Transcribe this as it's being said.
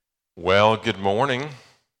Well, good morning.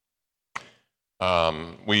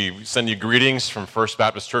 We send you greetings from First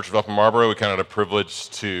Baptist Church of Upper Marlboro. We count it a privilege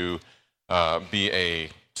to be a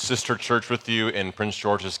sister church with you in Prince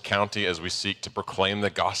George's County as we seek to proclaim the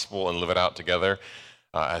gospel and live it out together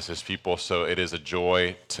as His people. So it is a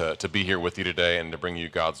joy to be here with you today and to bring you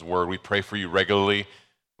God's word. We pray for you regularly.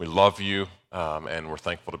 We love you, and we're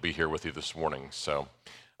thankful to be here with you this morning. So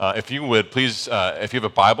if you would, please, if you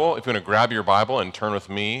have a Bible, if you want to grab your Bible and turn with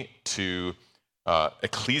me to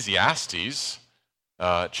Ecclesiastes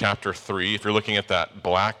chapter 3. If you're looking at that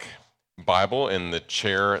black Bible in the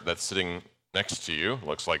chair that's sitting next to you, it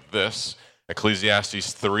looks like this.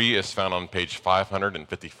 Ecclesiastes 3 is found on page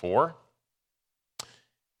 554.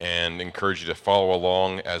 And encourage you to follow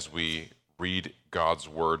along as we read God's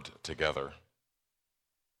word together.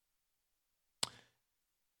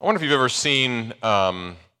 I wonder if you've ever seen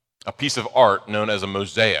a piece of art known as a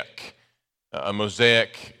mosaic. A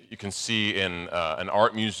mosaic you can see in an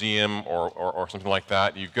art museum or something like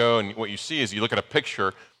that. You go and what you see is you look at a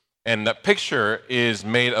picture, and that picture is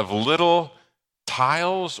made of little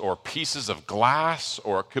tiles or pieces of glass,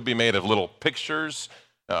 or it could be made of little pictures,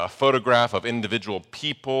 a photograph of individual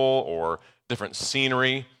people or different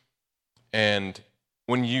scenery. And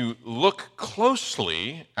when you look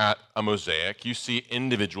closely at a mosaic, you see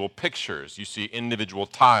individual pictures. You see individual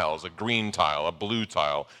tiles, a green tile, a blue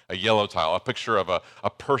tile, a yellow tile, a picture of a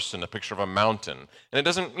person, a picture of a mountain. And it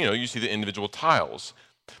doesn't, you see the individual tiles.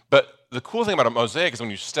 But the cool thing about a mosaic is when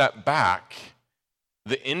you step back,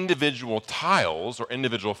 the individual tiles or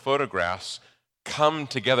individual photographs come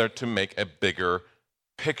together to make a bigger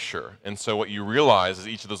picture. And so what you realize is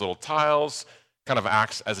each of those little tiles kind of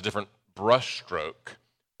acts as a different brush stroke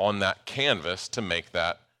on that canvas to make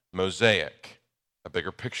that mosaic a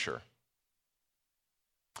bigger picture.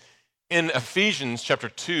 In Ephesians chapter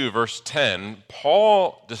 2, verse 10,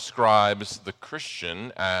 Paul describes the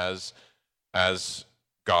Christian as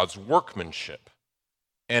God's workmanship.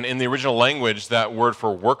 And in the original language, that word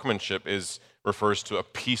for workmanship refers to a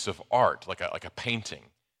piece of art, like a painting.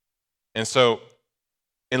 And so,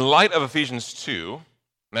 in light of Ephesians 2,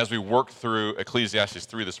 and as we work through Ecclesiastes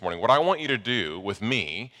 3 this morning, what I want you to do with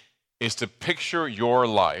me is to picture your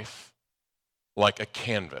life like a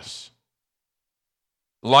canvas.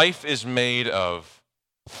 Life is made of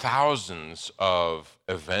thousands of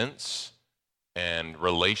events and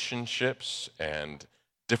relationships and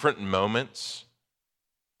different moments.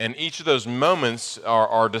 And each of those moments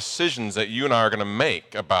are decisions that you and I are going to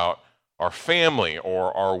make about our family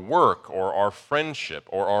or our work or our friendship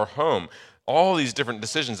or our home. All these different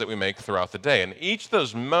decisions that we make throughout the day. And each of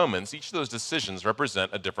those moments, each of those decisions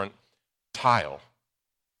represent a different tile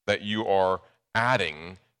that you are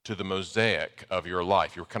adding to the mosaic of your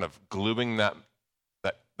life. You're kind of gluing that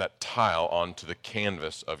tile onto the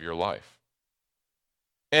canvas of your life.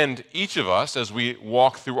 And each of us, as we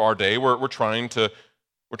walk through our day, we're trying to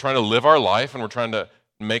live our life, and we're trying to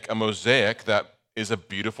make a mosaic that is a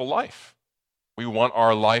beautiful life. We want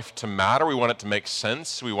our life to matter. We want it to make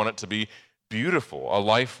sense. We want it to be beautiful, a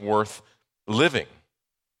life worth living.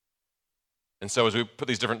 And so as we put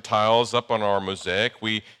these different tiles up on our mosaic,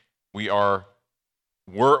 we're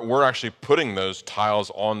actually putting those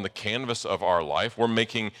tiles on the canvas of our life. We're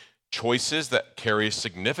making choices that carry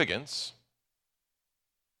significance.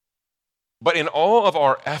 But in all of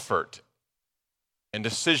our effort and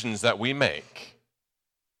decisions that we make,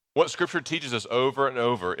 what Scripture teaches us over and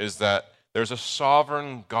over is that there's a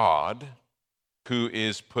sovereign God who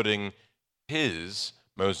is putting His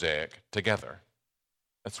mosaic together.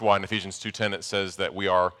 That's why in Ephesians 2:10 it says that we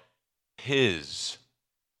are His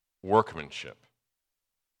workmanship.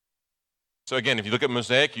 So again, if you look at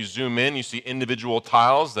mosaic, you zoom in, you see individual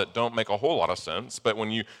tiles that don't make a whole lot of sense, but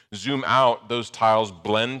when you zoom out, those tiles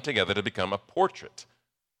blend together to become a portrait,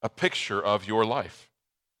 a picture of your life.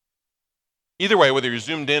 Either way, whether you're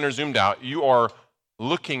zoomed in or zoomed out, you are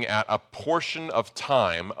looking at a portion of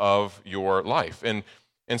time of your life. And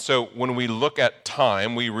so when we look at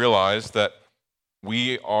time, we realize that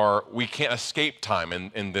we can't escape time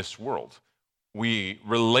in this world. We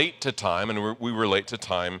relate to time, and we relate to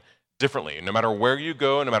time differently. No matter where you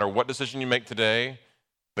go, no matter what decision you make today,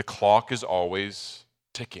 the clock is always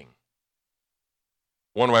ticking.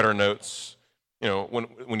 One writer notes, when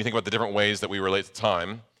you think about the different ways that we relate to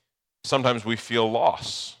time, sometimes we feel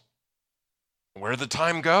loss. Where did the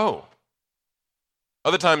time go?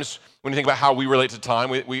 Other times, when you think about how we relate to time,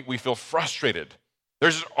 we feel frustrated. There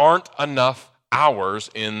just aren't enough hours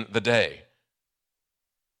in the day.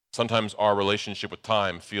 Sometimes our relationship with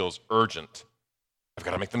time feels urgent. I've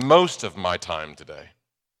got to make the most of my time today.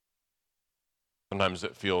 Sometimes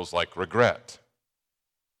it feels like regret.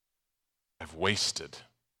 I've wasted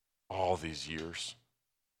all these years.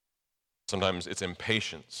 Sometimes it's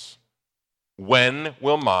impatience. When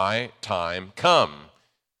will my time come?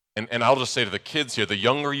 And I'll just say to the kids here, the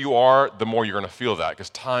younger you are, the more you're going to feel that, because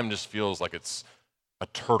time just feels like it's a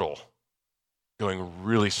turtle going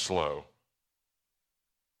really slow.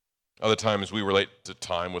 Other times we relate to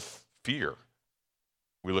time with fear.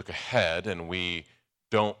 We look ahead and we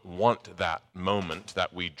don't want that moment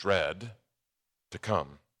that we dread to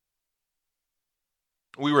come.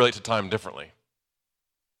 We relate to time differently.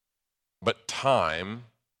 But time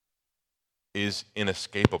is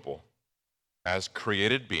inescapable. As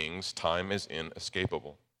created beings, time is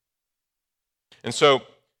inescapable. And so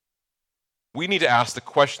we need to ask the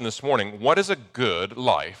question this morning, what is a good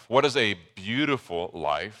life? What does a beautiful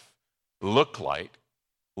life look like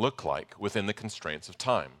within the constraints of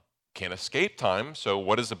time? Can't escape time, so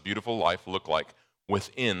what does a beautiful life look like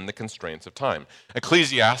within the constraints of time?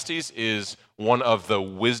 Ecclesiastes is one of the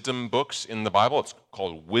wisdom books in the Bible. It's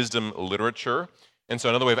called wisdom literature. And so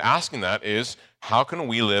another way of asking that is, how can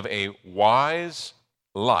we live a wise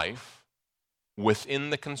life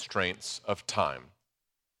within the constraints of time?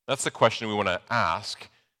 That's the question we want to ask,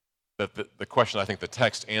 the question I think the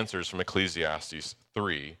text answers from Ecclesiastes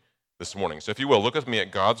 3 this morning. So if you will, look with me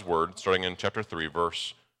at God's word, starting in chapter 3,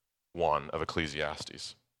 verse 1 of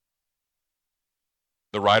Ecclesiastes.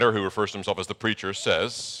 The writer, who refers to himself as the preacher,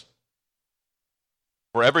 says,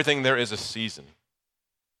 "For everything there is a season,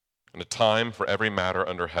 and a time for every matter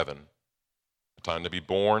under heaven, a time to be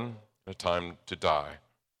born, and a time to die,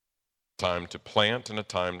 a time to plant, and a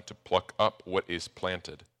time to pluck up what is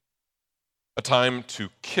planted, a time to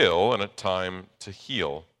kill, and a time to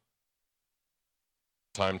heal,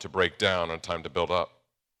 a time to break down, and a time to build up,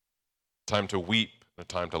 a time to weep, and a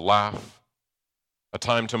time to laugh, a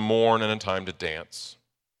time to mourn, and a time to dance,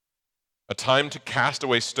 a time to cast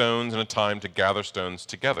away stones, and a time to gather stones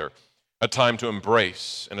together, a time to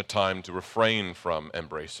embrace, and a time to refrain from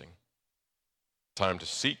embracing, a time to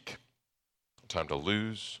seek, a time to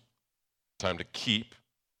lose, a time to keep,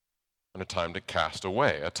 and a time to cast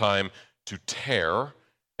away, a time to tear,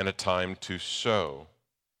 and a time to sow,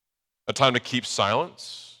 a time to keep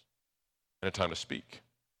silence, and a time to speak,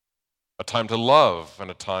 a time to love, and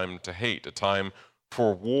a time to hate, a time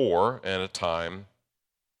for war, and a time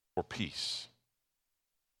for peace."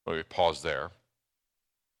 Let me pause there.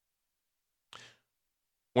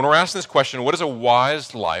 When we're asking this question, what does a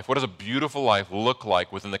wise life, what does a beautiful life look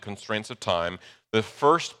like within the constraints of time? The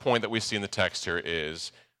first point that we see in the text here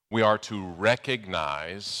is we are to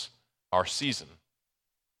recognize our season.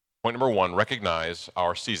 Point number 1, recognize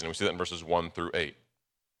our season. We see that in verses 1 through 8.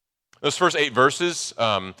 Those first 8 verses,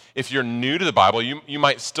 if you're new to the Bible, you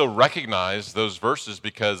might still recognize those verses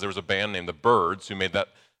because there was a band named the Byrds who made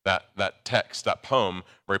that text, that poem,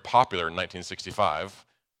 very popular in 1965.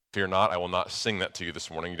 Fear not, I will not sing that to you this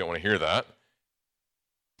morning. You don't want to hear that.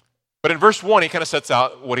 But in verse 1, he kind of sets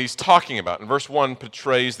out what he's talking about. And verse 1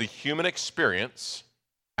 portrays the human experience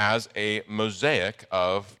as a mosaic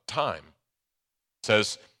of time. It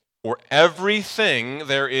says, "For everything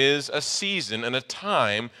there is a season and a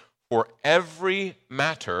time for every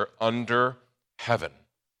matter under heaven."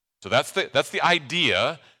 So that's the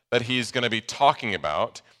idea that he's going to be talking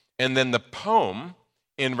about. And then the poem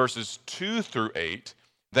in verses 2 through 8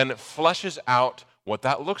 then it fleshes out what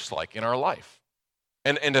that looks like in our life.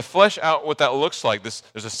 And to flesh out what that looks like, there's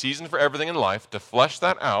a season for everything in life. To flesh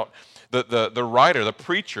that out, the writer, the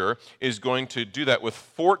preacher, is going to do that with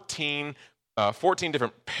 14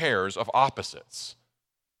 different pairs of opposites.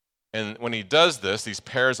 And when he does this, these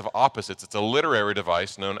pairs of opposites, it's a literary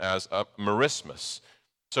device known as a merismus.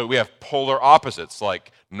 So we have polar opposites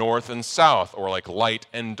like north and south, or like light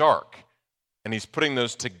and dark. And he's putting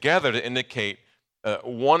those together to indicate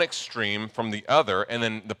one extreme from the other. And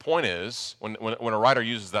then the point is, when a writer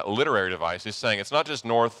uses that literary device, he's saying it's not just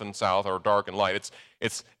north and south or dark and light,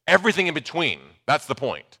 it's everything in between. That's the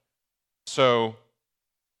point. So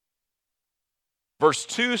verse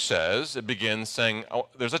 2 says, it begins saying,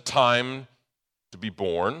 there's a time to be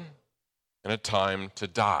born and a time to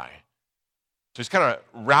die. So he's kind of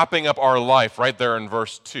wrapping up our life right there in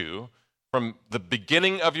verse 2. From the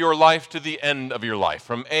beginning of your life to the end of your life,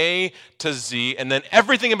 from A to Z, and then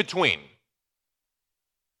everything in between.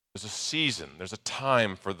 There's a season, there's a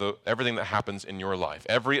time for everything that happens in your life,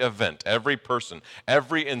 every event, every person,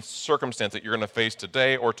 every circumstance that you're going to face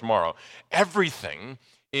today or tomorrow. Everything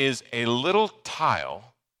is a little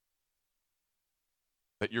tile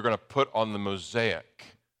that you're going to put on the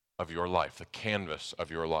mosaic of your life, the canvas of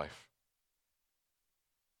your life.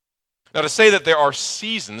 Now, to say that there are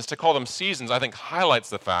seasons, to call them seasons, I think highlights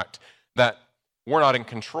the fact that we're not in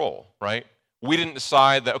control, right? We didn't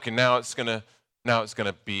decide that, okay, now it's gonna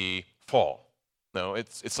be fall. No,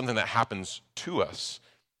 it's something that happens to us.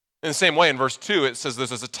 In the same way, in verse 2, it says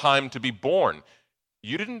this is a time to be born.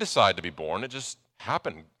 You didn't decide to be born, it just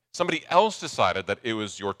happened. Somebody else decided that it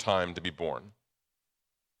was your time to be born.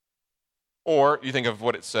 Or you think of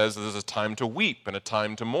what it says, there's a time to weep and a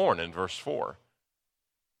time to mourn in verse 4.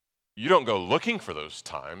 You don't go looking for those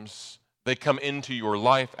times. They come into your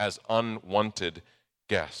life as unwanted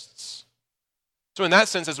guests. So in that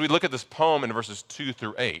sense, as we look at this poem in verses 2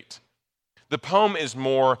 through 8, the poem is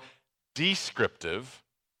more descriptive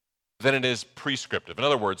than it is prescriptive. In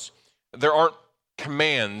other words, there aren't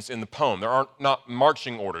commands in the poem. There aren't not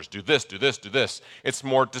marching orders. Do this, do this, do this. It's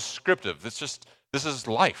more descriptive. This is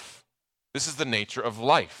life. This is the nature of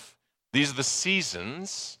life. These are the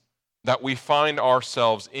seasons that we find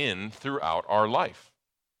ourselves in throughout our life.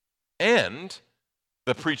 And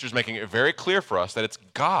the preacher's making it very clear for us that it's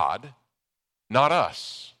God, not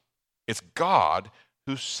us. It's God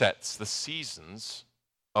who sets the seasons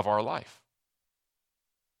of our life.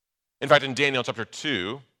 In fact, in Daniel chapter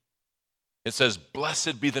 2, it says,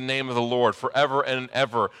 "Blessed be the name of the Lord forever and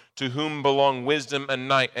ever, to whom belong wisdom and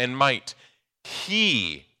might.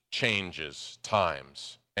 He changes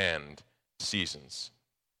times and seasons."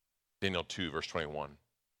 Daniel 2, verse 21.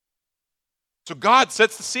 So God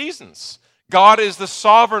sets the seasons. God is the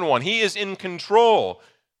sovereign one. He is in control.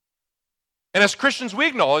 And as Christians, we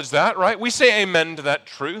acknowledge that, right? We say amen to that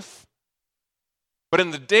truth. But in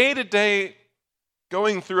the day-to-day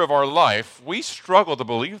going through of our life, we struggle to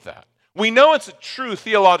believe that. We know it's a true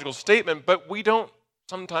theological statement, but we don't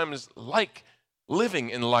sometimes like living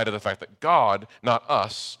in light of the fact that God, not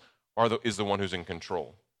us, is the one who's in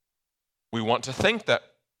control. We want to think that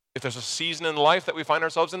if there's a season in life that we find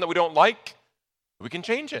ourselves in that we don't like, we can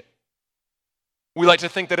change it. We like to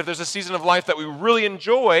think that if there's a season of life that we really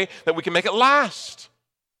enjoy, that we can make it last.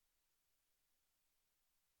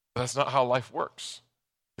 But that's not how life works.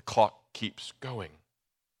 The clock keeps going.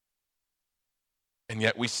 And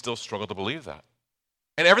yet we still struggle to believe that.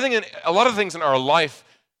 And a lot of things in our life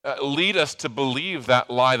lead us to believe that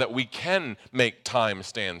lie that we can make time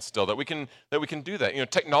stand still, that we can do that. You know,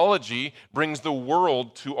 technology brings the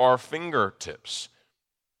world to our fingertips.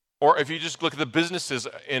 Or if you just look at the businesses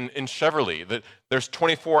in Chevrolet, that there's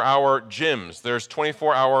 24-hour gyms, there's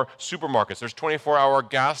 24-hour supermarkets, there's 24-hour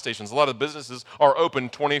gas stations. A lot of businesses are open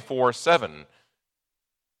 24/7.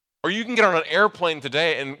 Or you can get on an airplane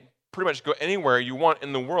today and pretty much go anywhere you want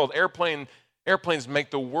in the world. Airplanes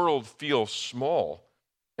make the world feel small.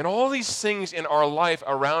 And all these things in our life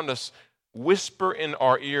around us whisper in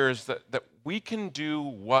our ears that we can do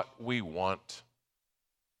what we want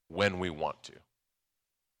when we want to.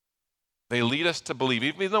 They lead us to believe,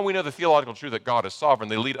 even though we know the theological truth that God is sovereign,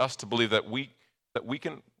 they lead us to believe that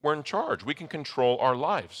we're in charge. We can control our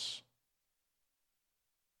lives.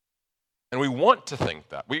 And we want to think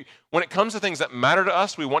that. When it comes to things that matter to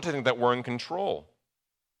us, we want to think that we're in control.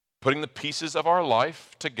 Putting the pieces of our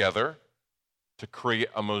life together to create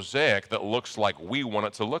a mosaic that looks like we want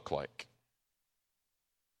it to look like.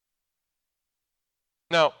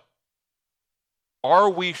 Now, are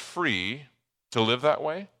we free to live that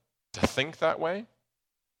way? To think that way?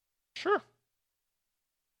 Sure.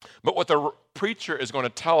 But what the preacher is going to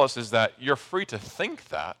tell us is that you're free to think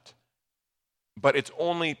that, but it's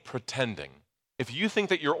only pretending. If you think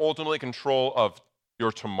that you're ultimately in control of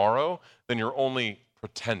your tomorrow, then you're only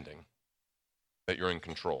pretending that you're in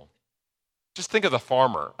control. Just think of the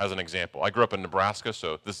farmer as an example. I grew up in Nebraska,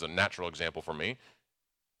 so this is a natural example for me.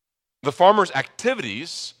 The farmer's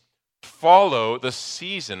activities follow the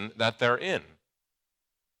season that they're in.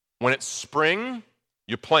 When it's spring,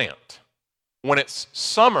 you plant. When it's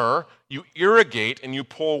summer, you irrigate and you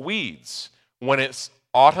pull weeds. When it's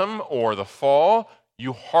autumn or the fall,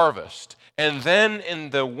 you harvest. And then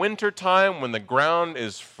in the wintertime, when the ground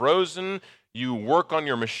is frozen, you work on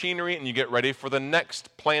your machinery and you get ready for the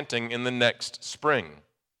next planting in the next spring.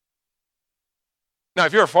 Now,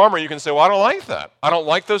 if you're a farmer, you can say, well, I don't like that. I don't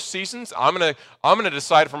like those seasons. I'm gonna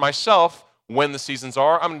decide for myself when the seasons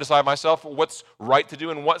are. I'm going to decide myself what's right to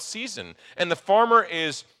do in what season. And the farmer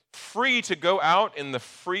is free to go out in the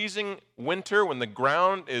freezing winter when the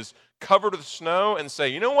ground is covered with snow and say,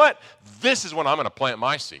 you know what? This is when I'm going to plant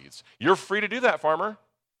my seeds. You're free to do that, farmer.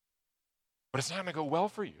 But it's not going to go well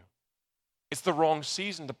for you. It's the wrong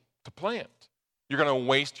season to plant. You're going to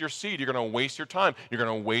waste your seed. You're going to waste your time. You're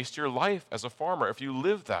going to waste your life as a farmer if you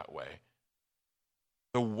live that way.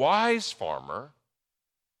 The wise farmer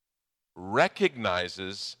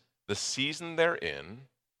recognizes the season they're in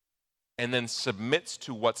and then submits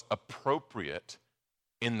to what's appropriate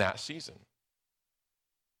in that season.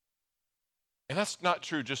 And that's not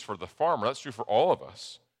true just for the farmer, that's true for all of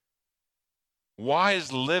us.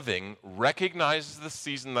 Wise living recognizes the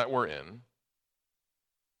season that we're in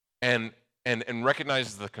and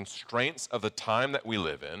recognizes the constraints of the time that we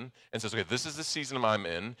live in and says, okay, this is the season I'm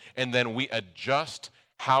in, and then we adjust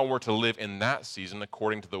how we're to live in that season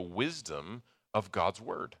according to the wisdom of God's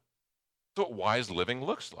word. That's what wise living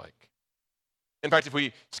looks like. In fact, if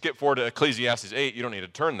we skip forward to Ecclesiastes 8, you don't need to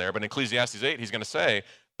turn there, but in Ecclesiastes 8, he's going to say,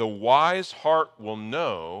 the wise heart will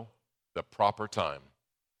know the proper time,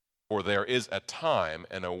 for there is a time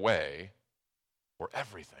and a way for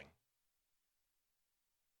everything.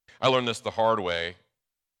 I learned this the hard way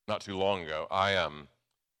not too long ago.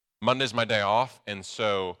 Monday's my day off, and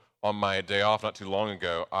so on my day off not too long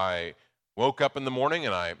ago, I woke up in the morning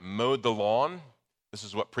and I mowed the lawn. This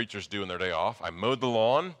is what preachers do in their day off. I mowed the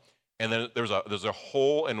lawn, and then there's a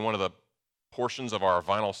hole in one of the portions of our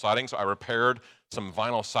vinyl siding, so I repaired some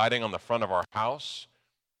vinyl siding on the front of our house.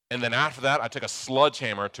 And then after that, I took a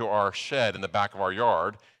sledgehammer to our shed in the back of our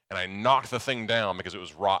yard, and I knocked the thing down because it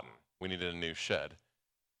was rotten. We needed a new shed.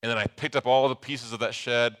 And then I picked up all the pieces of that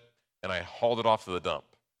shed, and I hauled it off to the dump.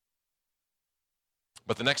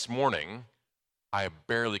 But the next morning, I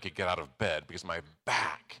barely could get out of bed because my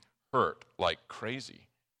back hurt like crazy.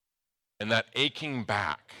 And that aching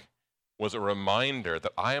back was a reminder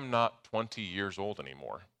that I am not 20 years old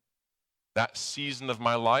anymore. That season of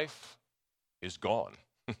my life is gone,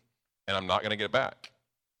 and I'm not going to get it back.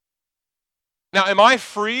 Now, am I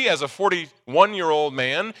free as a 41-year-old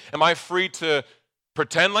man? Am I free to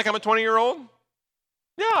pretend like I'm a 20-year-old?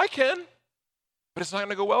 Yeah, I can. But it's not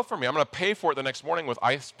going to go well for me. I'm going to pay for it the next morning with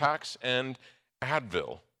ice packs and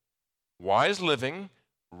Advil. Wise living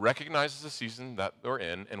recognizes the season that we're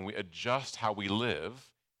in, and we adjust how we live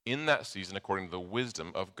in that season according to the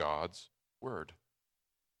wisdom of God's word.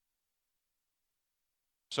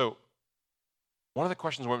 So, one of the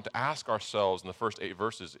questions we're going to ask ourselves in the first 8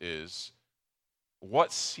 verses is,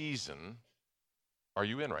 what season are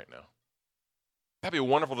you in right now? That'd be a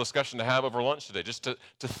wonderful discussion to have over lunch today, just to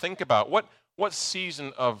think about what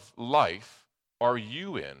season of life are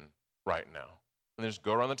you in right now? And then just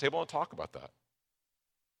go around the table and talk about that.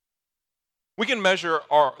 We can measure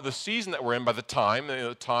the season that we're in by the time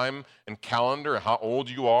and calendar, and how old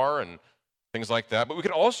you are and things like that. But we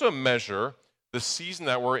can also measure the season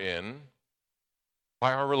that we're in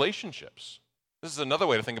by our relationships. This is another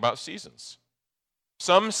way to think about seasons.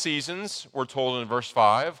 Some seasons, we're told in verse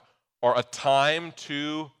 5, are a time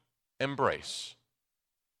to embrace.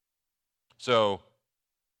 So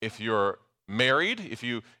if you're married, if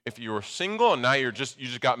you're single and now you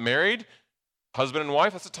just got married, husband and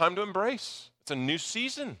wife, that's a time to embrace. It's a new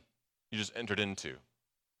season you just entered into.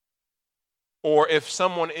 Or if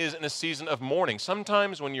someone is in a season of mourning,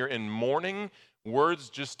 sometimes when you're in mourning,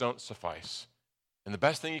 words just don't suffice. And the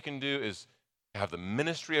best thing you can do is have the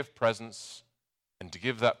ministry of presence and to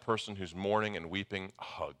give that person who's mourning and weeping a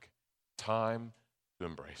hug. Time to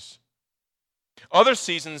embrace. Other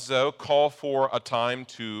seasons, though, call for a time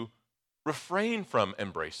to refrain from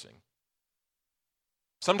embracing.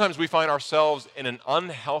 Sometimes we find ourselves in an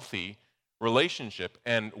unhealthy relationship,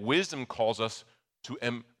 and wisdom calls us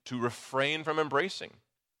to refrain from embracing.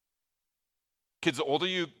 Kids, the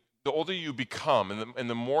older you become, and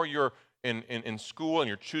the more you're in school and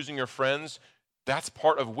you're choosing your friends, that's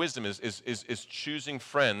part of wisdom is choosing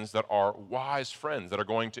friends that are wise friends that are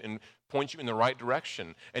going to point you in the right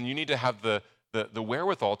direction. And you need to have the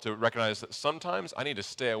wherewithal to recognize that sometimes I need to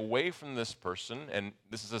stay away from this person, and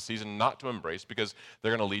this is a season not to embrace because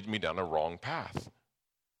they're going to lead me down a wrong path.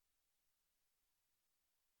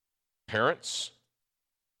 Parents,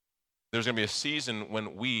 there's going to be a season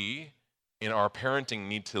when we, in our parenting,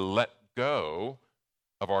 need to let go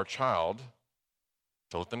of our child,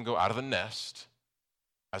 to let them go out of the nest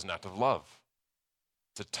as an act of love.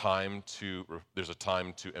 There's a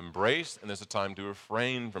time to embrace, and there's a time to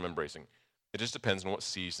refrain from embracing. It just depends on what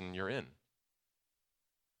season you're in.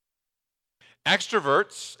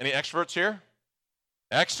 Extroverts, any extroverts here?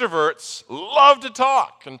 Extroverts love to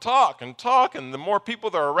talk and talk and talk, and the more people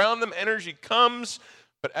that are around them, energy comes.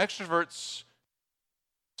 But extroverts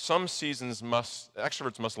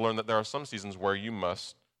must learn that there are some seasons where you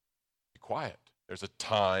must be quiet. There's a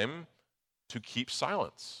time to keep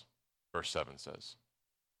silence, verse 7 says.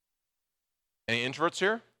 Any introverts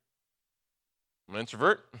here? I'm an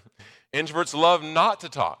introvert. Introverts love not to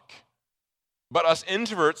talk. But us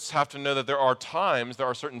introverts have to know that there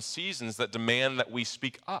are certain seasons that demand that we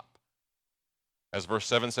speak up. As verse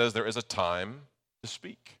 7 says, there is a time to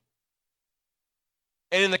speak.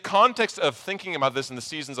 And in the context of thinking about this in the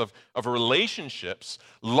seasons of relationships,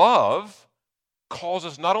 love calls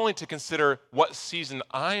us not only to consider what season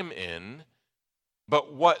I'm in,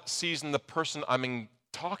 but what season the person I'm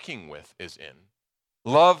talking with is in.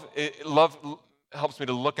 Love helps me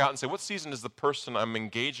to look out and say, what season is the person I'm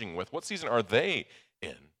engaging with? What season are they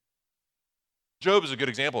in? Job is a good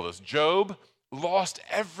example of this. Job lost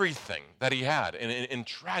everything that he had in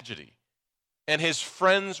tragedy. And his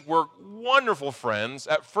friends were wonderful friends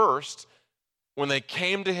at first when they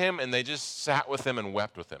came to him and they just sat with him and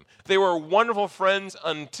wept with him. They were wonderful friends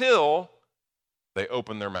until they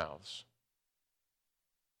opened their mouths.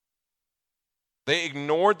 They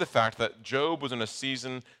ignored the fact that Job was in a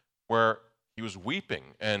season where he was weeping,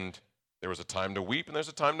 and there was a time to weep and there's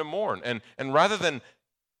a time to mourn. And rather than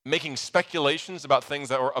making speculations about things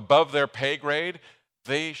that were above their pay grade,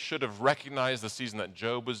 they should have recognized the season that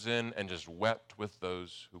Job was in and just wept with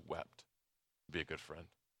those who wept. Be a good friend.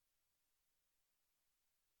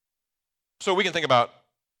 So we can think about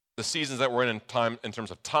the seasons that we're in time, in terms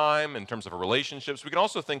of time, in terms of our relationships. We can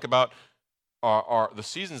also think about the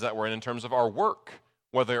seasons that we're in terms of our work,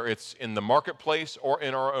 whether it's in the marketplace or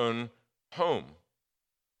in our own home.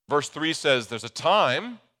 Verse 3 says there's a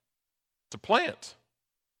time to plant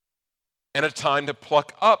and a time to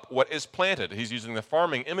pluck up what is planted. He's using the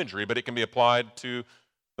farming imagery, but it can be applied to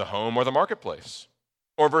the home or the marketplace.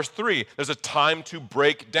 Or verse 3, there's a time to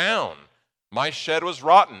break down. My shed was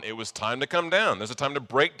rotten. It was time to come down. There's a time to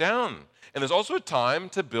break down. And there's also a time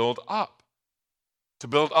to build up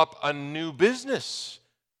a new business,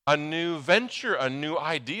 a new venture, a new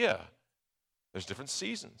idea. There's different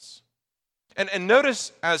seasons. And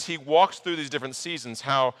notice as he walks through these different seasons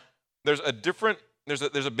how there's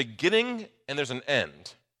a beginning and there's an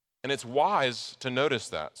end. And it's wise to notice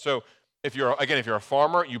that. So if you're a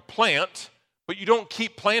farmer, you plant, but you don't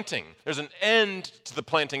keep planting. There's an end to the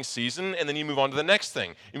planting season, and then you move on to the next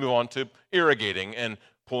thing. You move on to irrigating and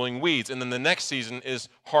pulling weeds, and then the next season is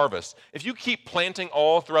harvest. If you keep planting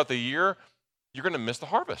all throughout the year, you're going to miss the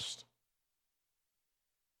harvest.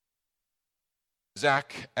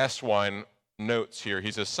 Zach Eswine notes here,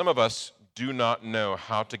 he says, some of us do not know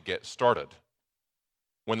how to get started.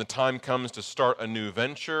 When the time comes to start a new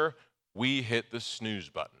venture, we hit the snooze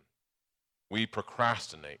button. We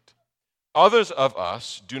procrastinate. Others of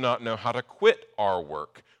us do not know how to quit our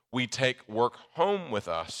work. We take work home with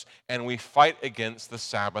us, and we fight against the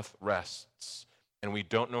Sabbath rests, and we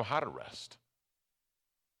don't know how to rest.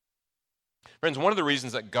 Friends, one of the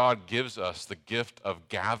reasons that God gives us the gift of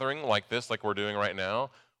gathering like this, like we're doing right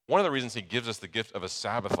now, one of the reasons he gives us the gift of a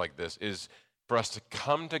Sabbath like this is for us to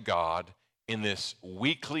come to God in this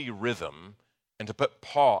weekly rhythm and to put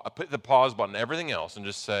the pause button on everything else and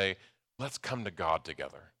just say, let's come to God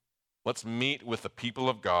together. Let's meet with the people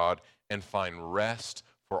of God and find rest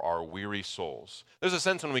for our weary souls. There's a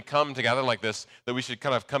sense when we come together like this that we should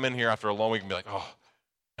kind of come in here after a long week and be like, oh,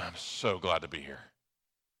 I'm so glad to be here.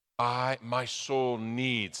 My soul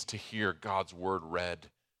needs to hear God's word read.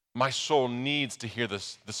 My soul needs to hear the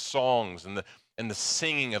songs and the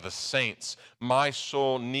singing of the saints. My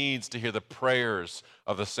soul needs to hear the prayers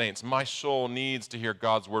of the saints. My soul needs to hear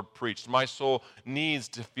God's word preached. My soul needs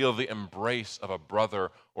to feel the embrace of a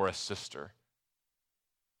brother or a sister.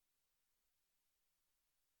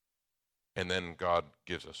 And then God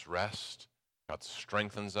gives us rest, God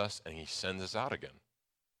strengthens us, and he sends us out again.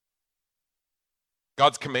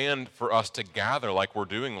 God's command for us to gather like we're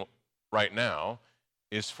doing right now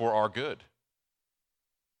is for our good.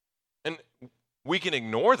 And we can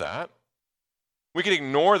ignore that. We can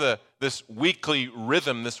ignore this weekly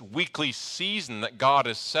rhythm, this weekly season that God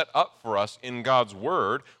has set up for us in God's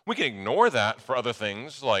word. We can ignore that for other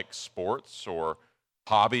things like sports or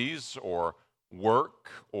hobbies or work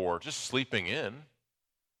or just sleeping in.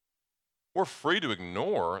 We're free to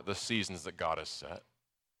ignore the seasons that God has set.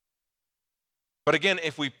 But again,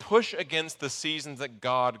 if we push against the seasons that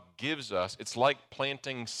God gives us, it's like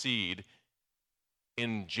planting seed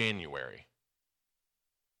in January.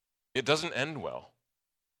 It doesn't end well.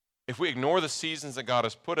 If we ignore the seasons that God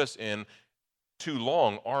has put us in too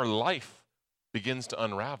long, our life begins to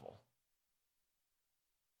unravel.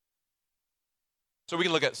 So we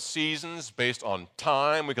can look at seasons based on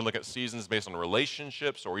time. We can look at seasons based on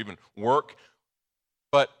relationships or even work.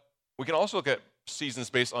 But we can also look at seasons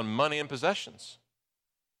based on money and possessions.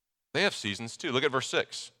 They have seasons too. Look at verse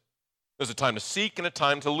 6. There's a time to seek and a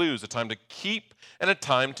time to lose, a time to keep and a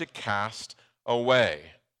time to cast away.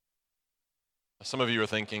 Some of you are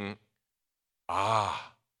thinking,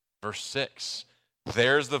 verse 6.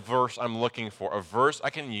 There's the verse I'm looking for, a verse I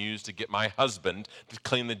can use to get my husband to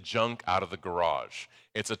clean the junk out of the garage.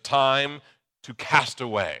 It's a time to cast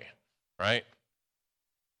away, right?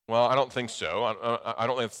 Well, I don't think so. I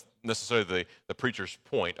don't think necessarily the preacher's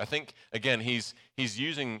point. I think, again, he's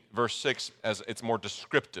using verse 6 as it's more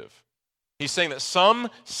descriptive. He's saying that some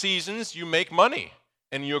seasons you make money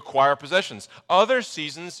and you acquire possessions. Other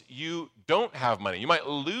seasons you don't have money. You might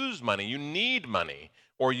lose money. You need money,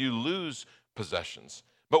 or you lose possessions.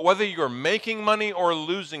 But whether you're making money or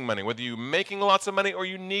losing money, whether you're making lots of money or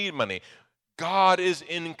you need money, God is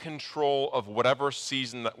in control of whatever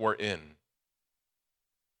season that we're in.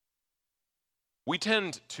 We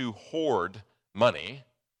tend to hoard money.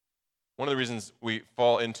 One of the reasons we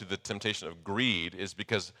fall into the temptation of greed is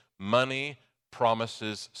because money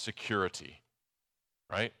promises security,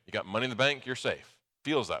 right? You got money in the bank, you're safe.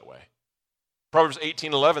 Feels that way. Proverbs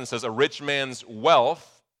 18:11 says, a rich man's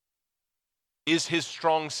wealth is his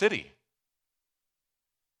strong city.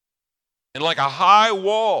 And like a high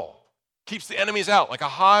wall, keeps the enemies out, like a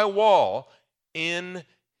high wall in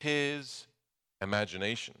his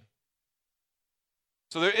imagination.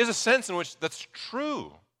 So there is a sense in which that's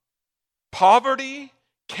true. Poverty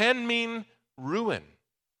can mean ruin,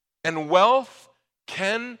 and wealth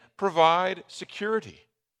can provide security.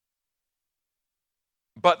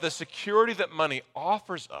 But the security that money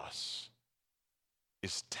offers us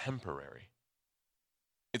is temporary.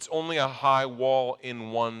 It's only a high wall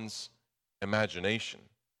in one's imagination.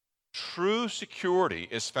 True security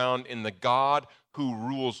is found in the God who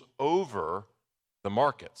rules over the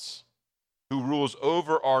markets, who rules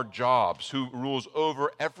over our jobs, who rules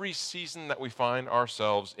over every season that we find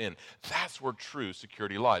ourselves in. That's where true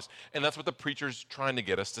security lies. And that's what the preacher's trying to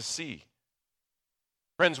get us to see.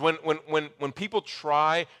 Friends, when people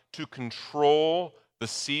try to control the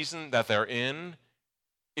season that they're in,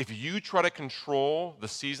 if you try to control the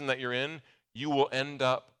season that you're in, you will end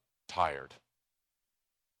up tired,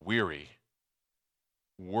 weary,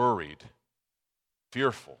 worried,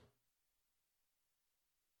 fearful.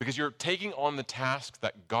 Because you're taking on the task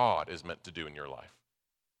that God is meant to do in your life.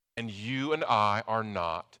 And you and I are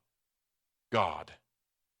not God.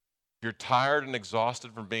 If you're tired and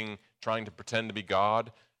exhausted from trying to pretend to be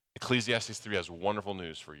God, Ecclesiastes 3 has wonderful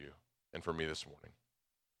news for you and for me this morning.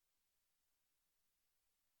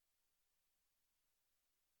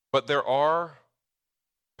 But there are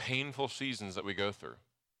painful seasons that we go through.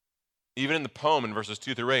 Even in the poem in verses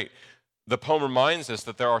 2 through 8, the poem reminds us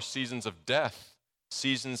that there are seasons of death,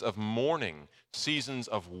 seasons of mourning, seasons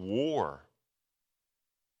of war.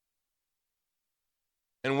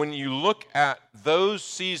 And when you look at those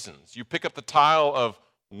seasons, you pick up the tile of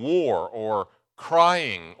war or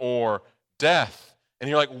crying or death, and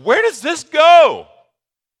you're like, where does this go?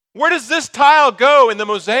 Where does this tile go in the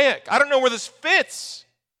mosaic? I don't know where this fits.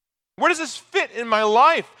 Where does this fit in my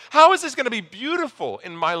life? How is this going to be beautiful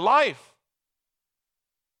in my life?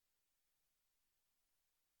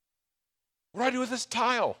 What do I do with this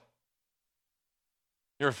tile?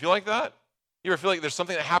 You ever feel like that? You ever feel like there's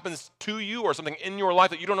something that happens to you or something in your life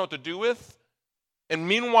that you don't know what to do with? And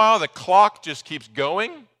meanwhile, the clock just keeps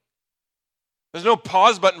going? There's no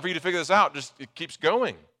pause button for you to figure this out. Just it keeps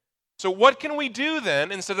going. So what can we do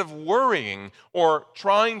then instead of worrying or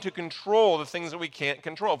trying to control the things that we can't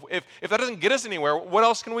control? If that doesn't get us anywhere, what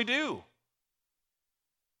else can we do?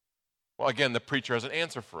 Well, again, the preacher has an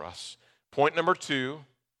answer for us. Point number 2,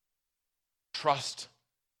 trust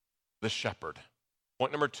the shepherd.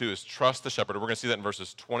 Point number 2 is trust the shepherd. We're going to see that in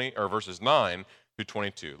verses 9 through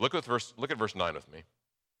 22. Look at verse 9 with me.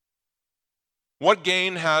 What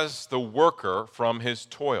gain has the worker from his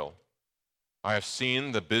toil? I have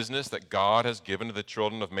seen the business that God has given to the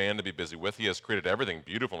children of man to be busy with. He has created everything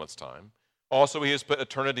beautiful in its time. Also, he has put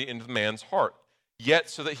eternity into man's heart, yet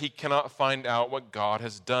so that he cannot find out what God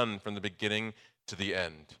has done from the beginning to the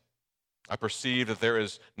end. I perceive that there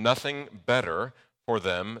is nothing better for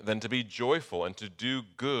them than to be joyful and to do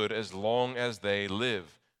good as long as they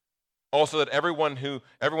live. Also, that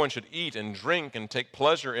everyone should eat and drink and take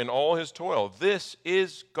pleasure in all his toil. This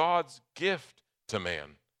is God's gift to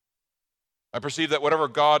man. I perceive that whatever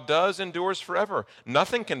God does endures forever.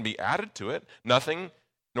 Nothing can be added to it, nothing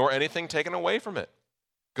nor anything taken away from it.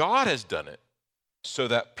 God has done it so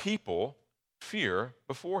that people fear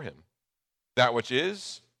before him. That which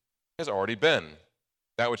is has already been.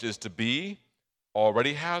 That which is to be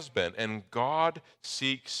already has been. And God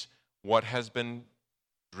seeks what has been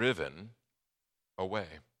driven away.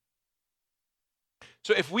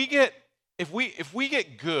 So if we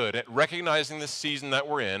get good at recognizing the season that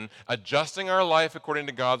we're in, adjusting our life according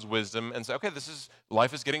to God's wisdom, and say, okay,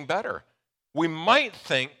 life is getting better, we might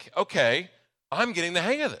think, okay, I'm getting the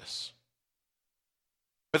hang of this.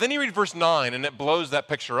 But then you read verse 9, and it blows that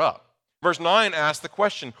picture up. Verse 9 asks the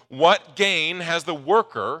question, what gain has the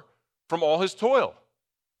worker from all his toil?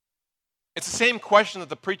 It's the same question that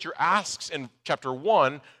the preacher asks in chapter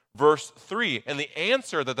 1, verse 3. And the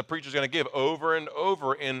answer that the preacher is going to give over and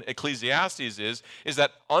over in Ecclesiastes is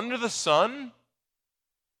that under the sun,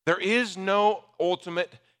 there is no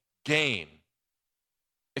ultimate gain.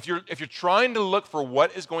 If you're trying to look for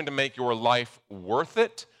what is going to make your life worth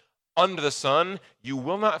it under the sun, you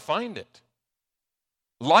will not find it.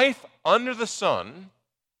 Life under the sun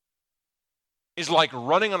is like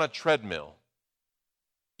running on a treadmill.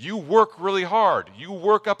 You work really hard. You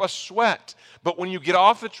work up a sweat. But when you get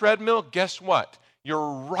off the treadmill, guess what? You're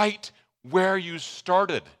right where you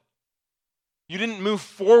started. You didn't move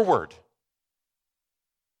forward.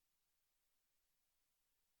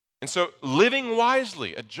 And so living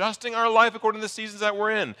wisely, adjusting our life according to the seasons that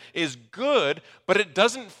we're in is good, but it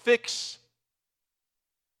doesn't fix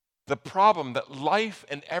the problem that life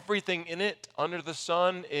and everything in it under the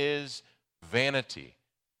sun is vanity.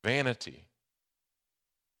 Vanity.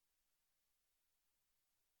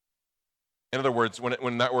 In other words,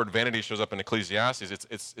 when that word vanity shows up in Ecclesiastes,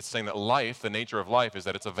 it's saying that life, the nature of life, is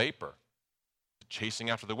that it's a vapor, chasing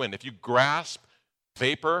after the wind. If you grasp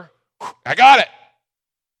vapor, I got it.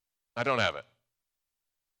 I don't have it.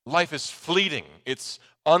 Life is fleeting. It's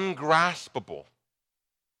ungraspable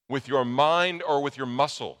with your mind or with your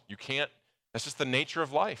muscle. You can't, that's just the nature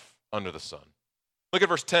of life under the sun. Look at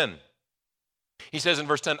verse 10. He says in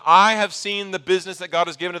verse 10, I have seen the business that God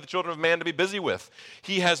has given to the children of man to be busy with.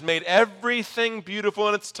 He has made everything beautiful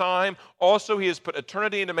in its time. Also, he has put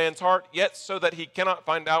eternity into man's heart, yet so that he cannot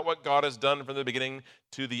find out what God has done from the beginning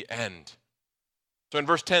to the end. So in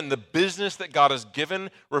verse 10, the business that God has given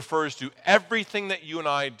refers to everything that you and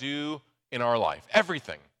I do in our life.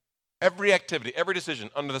 Everything. Every activity, every decision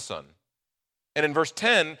under the sun. And in verse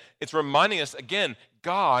 10, it's reminding us again,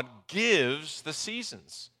 God gives the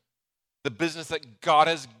seasons. The business that God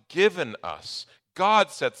has given us.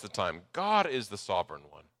 God sets the time. God is the sovereign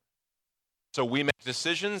one. So we make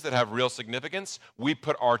decisions that have real significance. We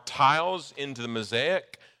put our tiles into the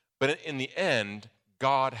mosaic, but in the end,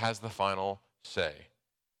 God has the final say.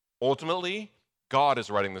 Ultimately, God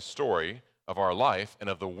is writing the story of our life and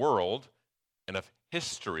of the world and of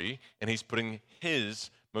history, and he's putting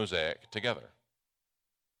his mosaic together.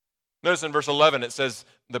 Notice in verse 11, it says,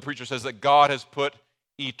 the preacher says that God has put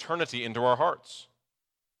eternity into our hearts.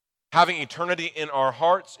 Having eternity in our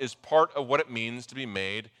hearts is part of what it means to be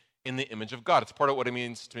made in the image of God. It's part of what it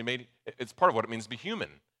means to be made, it's part of what it means to be human,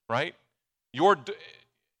 right? Your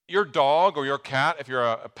dog or your cat, if you're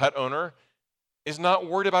a pet owner, is not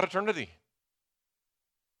worried about eternity.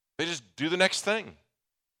 They just do the next thing.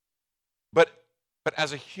 But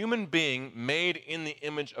as a human being made in the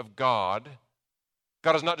image of God,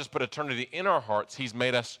 God has not just put eternity in our hearts, he's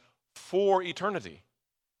made us for eternity.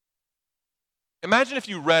 Imagine if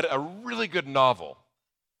you read a really good novel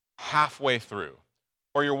halfway through,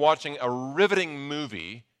 or you're watching a riveting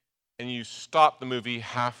movie and you stop the movie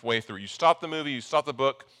halfway through. You stop the movie, you stop the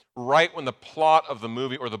book right when the plot of the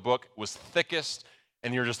movie or the book was thickest,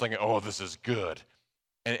 and you're just thinking, oh, this is good.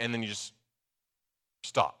 And then you just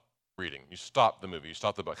stop reading. You stop the movie, you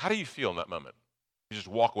stop the book. How do you feel in that moment? You just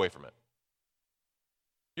walk away from it.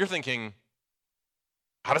 You're thinking,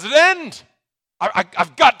 how does it end?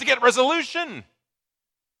 I've got to get resolution.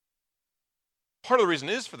 Part of the reason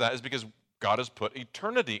is for that is because God has put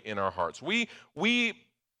eternity in our hearts. We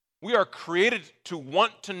are created to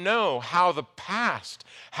want to know how the past,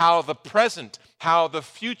 how the present, how the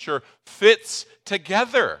future fits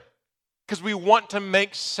together, because we want to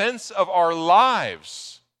make sense of our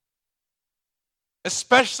lives,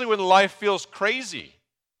 especially when life feels crazy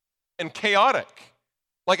and chaotic,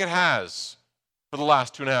 like it has for the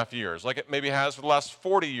last 2.5 years, like it maybe has for the last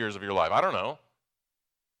 40 years of your life. I don't know.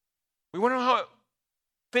 We want to know how it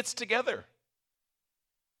fits together.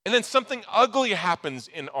 And then something ugly happens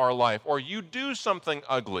in our life, or you do something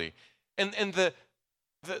ugly. And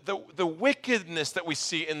the wickedness that we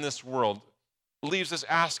see in this world leaves us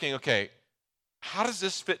asking, okay, how does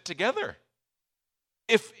this fit together?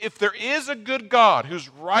 If there is a good God who's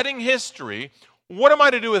writing history, what am I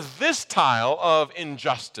to do with this tile of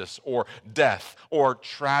injustice or death or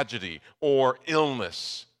tragedy or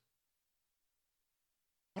illness?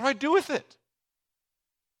 What do I do with it?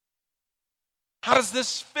 How does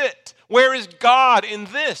this fit? Where is God in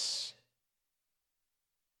this?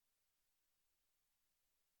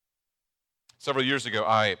 Several years ago,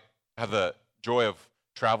 I had the joy of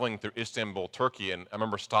traveling through Istanbul, Turkey, and I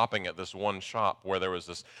remember stopping at this one shop where there was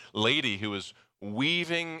this lady who was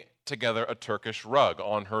weaving together a Turkish rug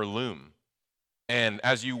on her loom. And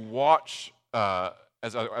as you watch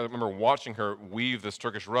as I remember watching her weave this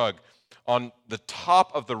Turkish rug, on the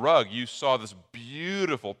top of the rug, you saw this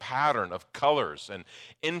beautiful pattern of colors and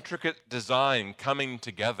intricate design coming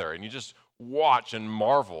together. And you just watch and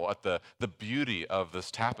marvel at the beauty of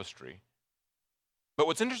this tapestry. But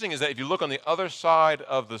what's interesting is that if you look on the other side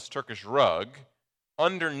of this Turkish rug,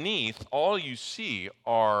 underneath, all you see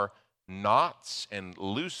are knots and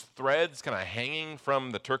loose threads kind of hanging from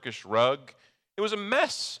the Turkish rug. It was a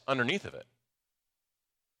mess underneath of it.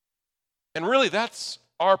 And really, that's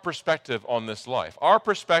our perspective on this life. Our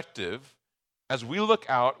perspective, as we look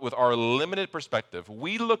out with our limited perspective,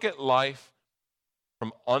 we look at life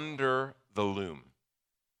from under the loom.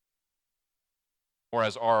 Or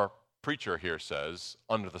as our preacher here says,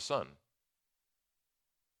 under the sun.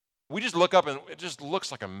 We just look up and it just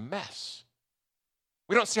looks like a mess.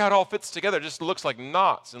 We don't see how it all fits together. It just looks like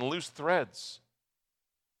knots and loose threads.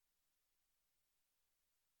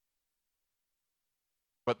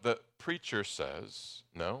 But the preacher says,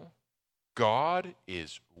 no, God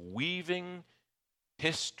is weaving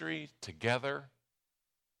history together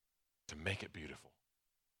to make it beautiful.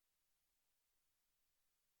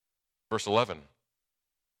 Verse 11,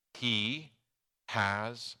 He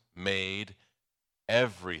has made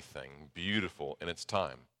everything beautiful in its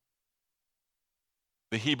time.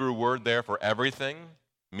 The Hebrew word there for everything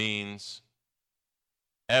means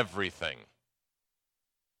everything.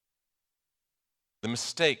 The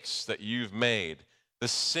mistakes that you've made, the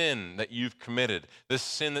sin that you've committed, the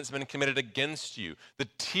sin that's been committed against you, the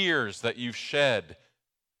tears that you've shed,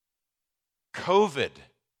 COVID,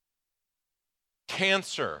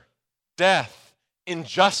 cancer, death,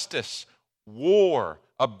 injustice, war,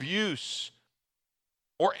 abuse,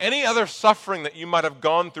 or any other suffering that you might have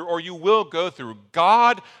gone through or you will go through.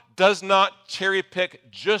 God does not cherry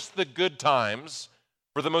pick just the good times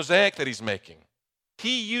for the mosaic that He's making.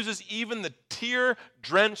 He uses even the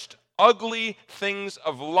tear-drenched, ugly things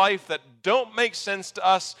of life that don't make sense to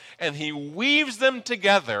us, and He weaves them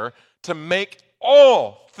together to make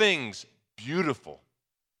all things beautiful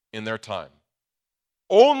in their time.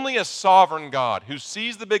 Only a sovereign God who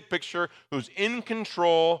sees the big picture, who's in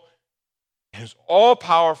control, who's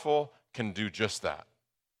all-powerful, can do just that.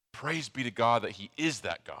 Praise be to God that He is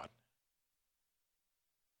that God.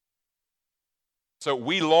 So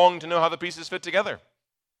we long to know how the pieces fit together.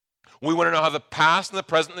 We want to know how the past and the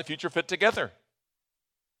present and the future fit together.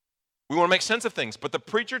 We want to make sense of things. But the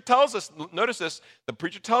preacher tells us, notice this, the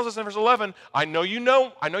preacher tells us in verse 11, I know you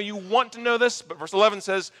want to know this, but verse 11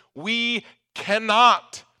 says, we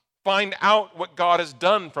cannot find out what God has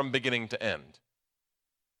done from beginning to end.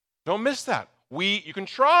 Don't miss that. You can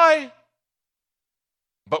try,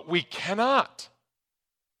 but we cannot.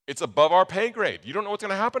 It's above our pay grade. You don't know what's going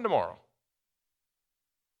to happen tomorrow.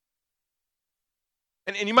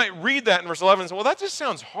 And you might read that in verse 11 and say, well, that just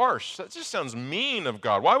sounds harsh. That just sounds mean of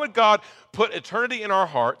God. Why would God put eternity in our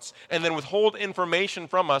hearts and then withhold information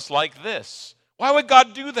from us like this? Why would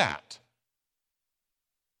God do that?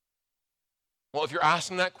 Well, if you're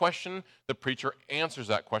asking that question, the preacher answers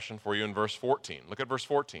that question for you in verse 14. Look at verse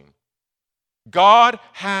 14. God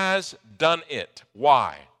has done it.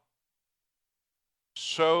 Why?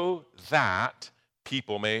 So that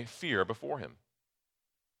people may fear before Him.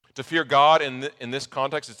 To fear God in this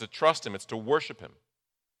context is to trust Him. It's to worship Him.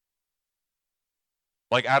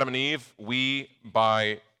 Like Adam and Eve, we,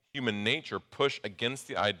 by human nature, push against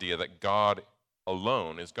the idea that God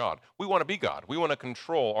alone is God. We want to be God. We want to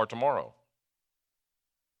control our tomorrow.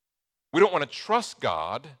 We don't want to trust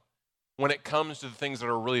God when it comes to the things that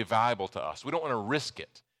are really valuable to us. We don't want to risk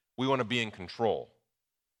it. We want to be in control.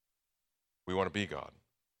 We want to be God.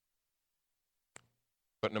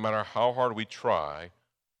 But no matter how hard we try,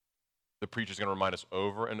 the preacher is going to remind us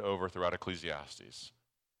over and over throughout Ecclesiastes.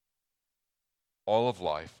 All of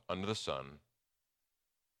life under the sun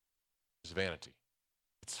is vanity.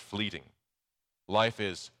 It's fleeting. Life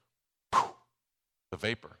is the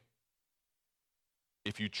vapor.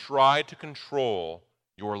 If you try to control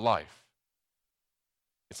your life,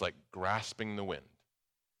 it's like grasping the wind.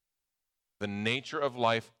 The nature of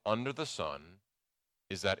life under the sun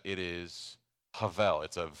is that it is havel.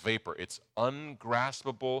 It's a vapor. It's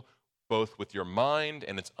ungraspable both with your mind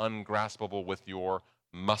and it's ungraspable with your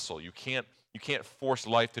muscle. You can't force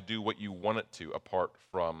life to do what you want it to apart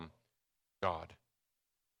from God.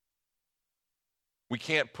 We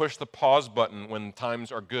can't push the pause button when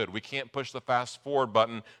times are good. We can't push the fast forward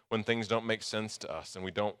button when things don't make sense to us and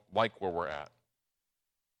we don't like where we're at.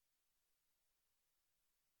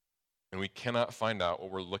 And we cannot find out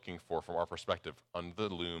what we're looking for from our perspective under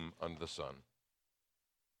the loom, under the sun.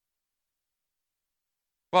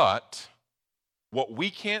 But what we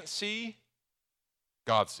can't see,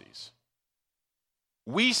 God sees.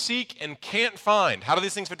 We seek and can't find. How do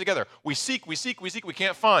these things fit together? We seek, we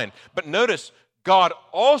can't find. But notice, God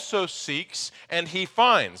also seeks and he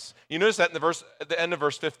finds. You notice that at the end of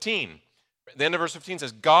verse 15. The end of verse 15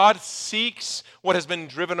 says, God seeks what has been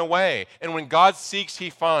driven away. And when God seeks, he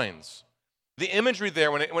finds. The imagery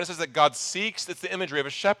there, when it says that God seeks, it's the imagery of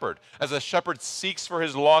a shepherd. As a shepherd seeks for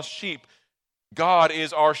his lost sheep, God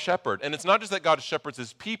is our shepherd. And it's not just that God shepherds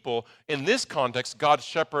his people. In this context, God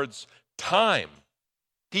shepherds time.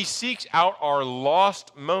 He seeks out our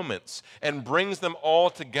lost moments and brings them all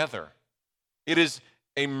together. It is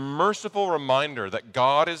a merciful reminder that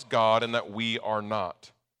God is God and that we are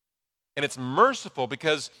not. And it's merciful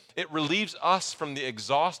because it relieves us from the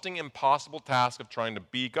exhausting, impossible task of trying to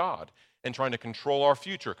be God and trying to control our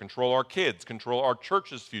future, control our kids, control our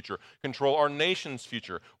church's future, control our nation's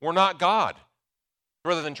future. We're not God.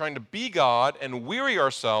 Rather than trying to be God and weary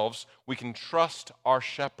ourselves, we can trust our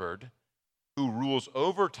shepherd who rules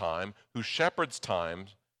over time, who shepherds time,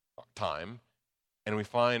 and we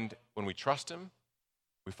find, when we trust him,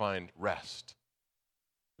 we find rest.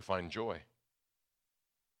 We find joy.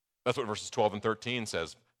 That's what verses 12 and 13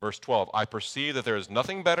 says. Verse 12, I perceive that there is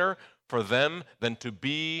nothing better for them than to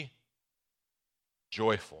be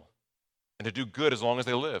joyful and to do good as long as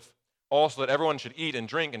they live. Also that everyone should eat and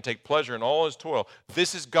drink and take pleasure in all his toil.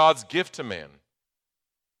 This is God's gift to man.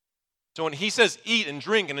 So when he says eat and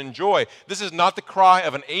drink and enjoy, this is not the cry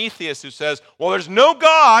of an atheist who says, well, there's no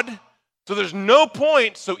God, so there's no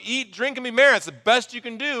point, so eat, drink, and be merry. It's the best you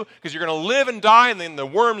can do because you're going to live and die and then the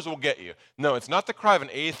worms will get you. No, it's not the cry of an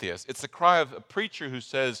atheist. It's the cry of a preacher who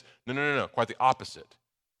says, no, quite the opposite.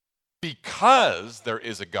 Because there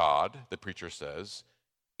is a God, the preacher says,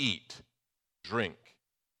 eat, drink,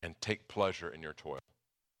 and take pleasure in your toil.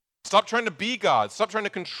 Stop trying to be God. Stop trying to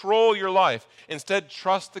control your life. Instead,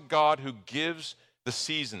 trust the God who gives the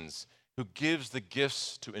seasons, who gives the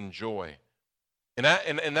gifts to enjoy. In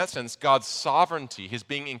that sense, God's sovereignty, his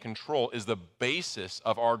being in control, is the basis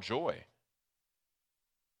of our joy.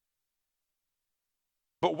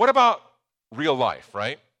 But what about real life,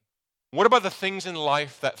 right? What about the things in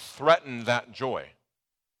life that threaten that joy?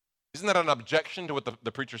 Isn't that an objection to what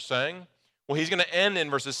the preacher's saying? Well, he's going to end in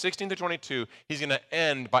verses 16 to 22. He's going to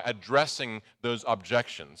end by addressing those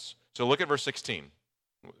objections. So look at verse 16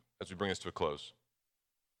 as we bring this to a close.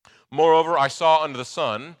 Moreover, I saw under the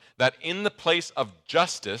sun that in the place of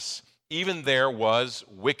justice, even there was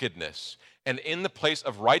wickedness. And in the place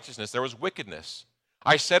of righteousness, there was wickedness.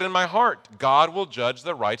 I said in my heart, God will judge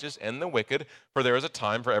the righteous and the wicked, for there is a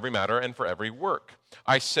time for every matter and for every work.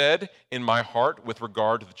 I said in my heart with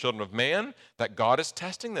regard to the children of man, that God is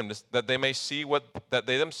testing them, that they may see that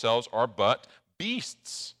they themselves are but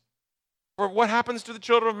beasts. For what happens to the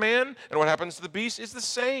children of man and what happens to the beast is the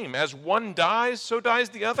same. As one dies, so dies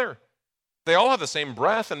the other. They all have the same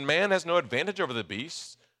breath, and man has no advantage over the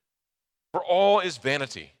beasts. For all is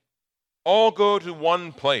vanity. All go to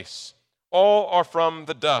one place. All are from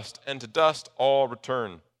the dust, and to dust all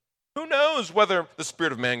return. Who knows whether the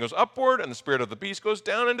spirit of man goes upward and the spirit of the beast goes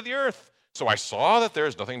down into the earth? So I saw that there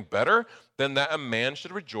is nothing better than that a man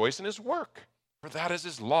should rejoice in his work, for that is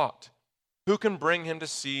his lot. Who can bring him to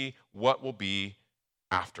see what will be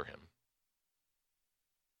after him?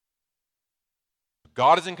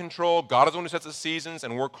 God is in control. God is the one who sets the seasons,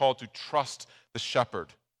 and we're called to trust the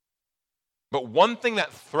shepherd. But one thing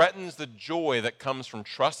that threatens the joy that comes from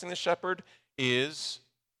trusting the shepherd is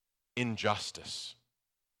injustice.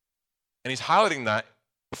 And he's highlighting that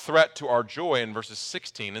threat to our joy in verses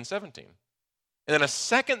 16 and 17. And then a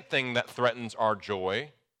second thing that threatens our joy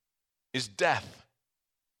is death.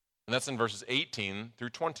 And that's in verses 18 through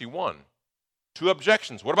 21. Two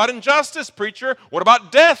objections. What about injustice, preacher? What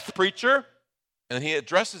about death, preacher? And he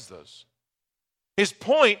addresses those. His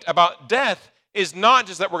point about death is not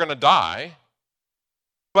just that we're going to die,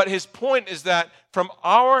 but his point is that from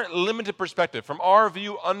our limited perspective, from our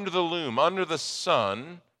view under the loom, under the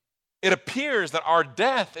sun, it appears that our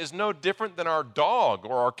death is no different than our dog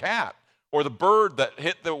or our cat or the bird that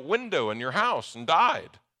hit the window in your house and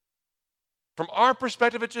died. From our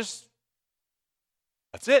perspective, that's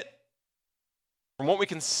it. From what we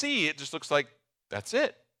can see, it just looks like that's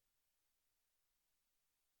it.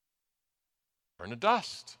 Turn to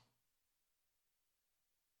dust.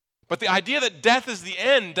 But the idea that death is the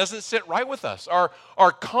end doesn't sit right with us.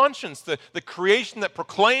 Our conscience, the creation that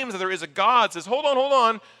proclaims that there is a God, says, hold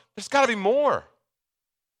on, there's got to be more.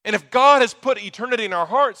 And if God has put eternity in our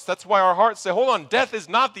hearts, that's why our hearts say, hold on, death is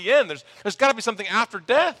not the end. There's got to be something after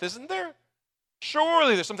death, isn't there?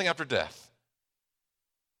 Surely there's something after death.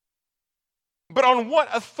 But on what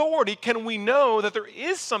authority can we know that there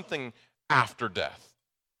is something after death?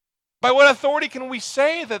 By what authority can we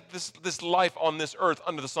say that this life on this earth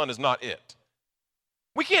under the sun is not it?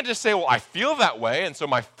 We can't just say, well, I feel that way, and so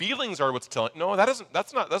my feelings are what's telling. No, that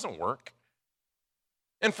doesn't work.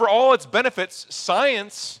 And for all its benefits,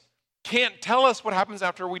 science can't tell us what happens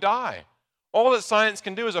after we die. All that science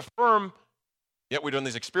can do is affirm, yet we've done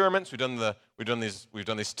these experiments, we've done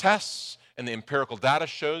these tests, and the empirical data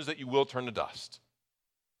shows that you will turn to dust.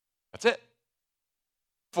 That's it.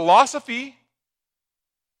 Philosophy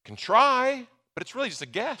can try, but it's really just a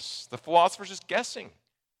guess. The philosopher's just guessing.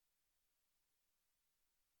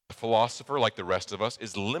 The philosopher, like the rest of us,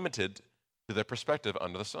 is limited to their perspective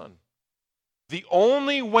under the sun. The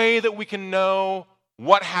only way that we can know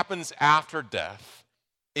what happens after death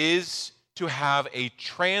is to have a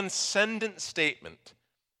transcendent statement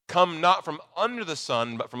come not from under the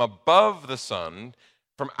sun, but from above the sun,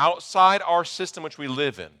 from outside our system which we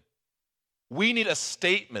live in. We need a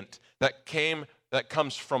statement that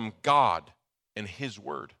comes from God and His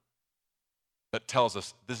Word that tells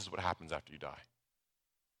us this is what happens after you die.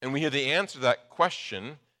 And we hear the answer to that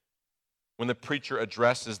question when the preacher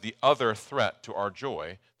addresses the other threat to our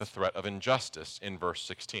joy, the threat of injustice in verse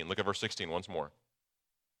 16. Look at verse 16 once more.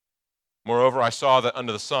 Moreover, I saw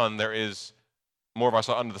under the sun that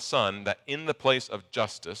in the place of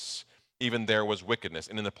justice, even there was wickedness,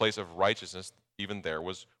 and in the place of righteousness, even there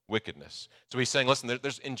was wickedness. So he's saying, listen,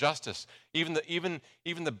 there's injustice. Even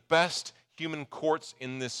the best human courts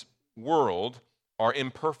in this world are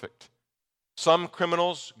imperfect. Some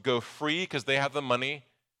criminals go free because they have the money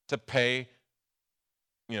to pay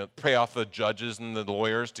off the judges and the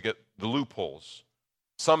lawyers to get the loopholes.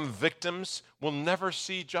 Some victims will never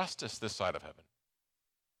see justice this side of heaven.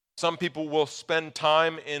 Some people will spend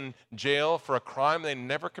time in jail for a crime they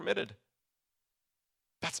never committed.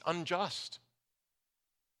 That's unjust.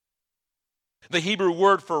 The Hebrew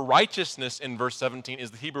word for righteousness in verse 17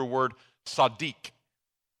 is the Hebrew word sadiq.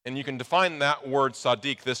 And you can define that word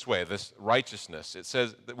sadiq this way, this righteousness. It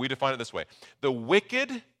says that we define it this way. The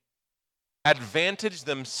wicked advantage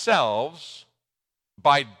themselves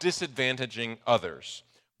by disadvantaging others,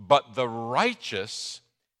 but the righteous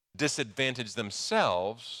disadvantage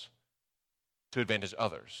themselves to advantage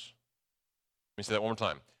others. Let me say that one more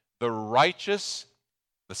time. The righteous,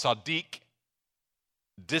 the sadiq,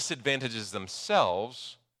 disadvantages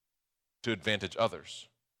themselves to advantage others.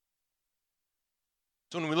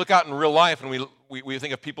 So when we look out in real life and we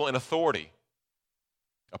think of people in authority,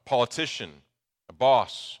 a politician, a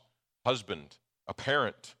boss, husband, a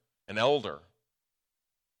parent, an elder.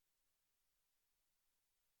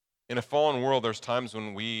 In a fallen world, there's times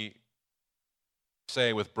when we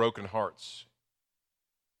say with broken hearts,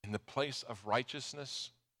 in the place of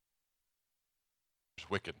righteousness, there's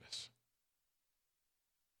wickedness.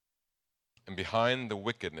 And behind the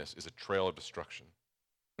wickedness is a trail of destruction.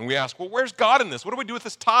 And we ask, well, where's God in this? What do we do with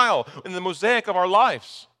this tile in the mosaic of our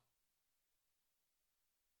lives?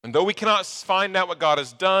 And though we cannot find out what God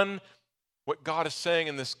has done, what God is saying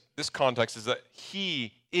in this context is that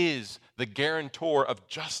He is the guarantor of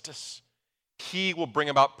justice. He will bring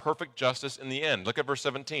about perfect justice in the end. Look at verse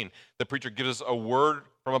 17. The preacher gives us a word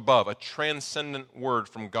from above, a transcendent word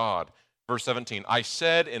from God. Verse 17, I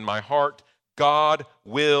said in my heart, God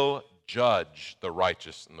will judge the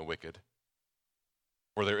righteous and the wicked.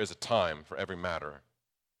 For there is a time for every matter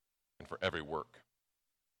and for every work.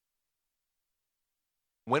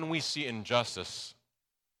 When we see injustice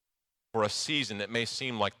for a season, it may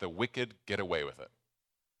seem like the wicked get away with it.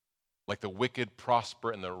 Like the wicked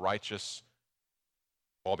prosper and the righteous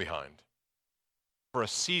fall behind. For a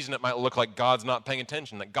season, it might look like God's not paying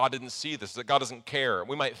attention, that God didn't see this, that God doesn't care.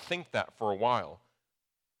 We might think that for a while.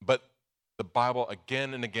 But the Bible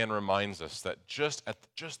again and again reminds us that just at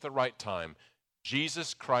just the right time,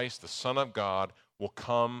 Jesus Christ, the Son of God, will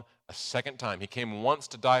come a second time. He came once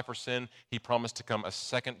to die for sin. He promised to come a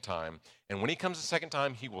second time. And when He comes a second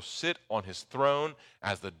time, He will sit on His throne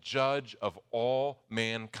as the judge of all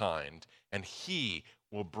mankind, and He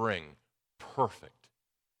will bring perfect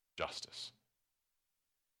justice.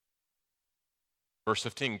 Verse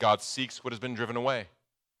 15, God seeks what has been driven away.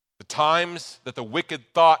 The times that the wicked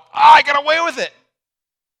thought, I got away with it.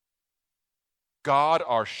 God,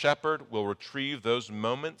 our shepherd, will retrieve those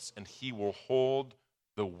moments, and He will hold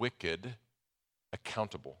the wicked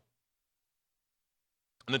accountable.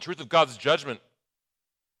 And the truth of God's judgment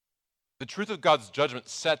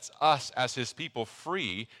sets us as His people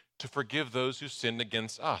free to forgive those who sinned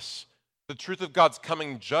against us. The truth of God's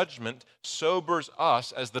coming judgment sobers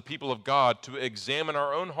us as the people of God to examine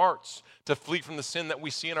our own hearts, to flee from the sin that we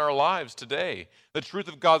see in our lives today. The truth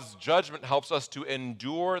of God's judgment helps us to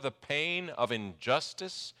endure the pain of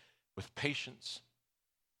injustice with patience,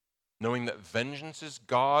 knowing that vengeance is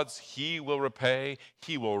God's, he will repay,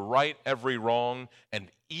 he will right every wrong,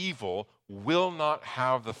 and evil will not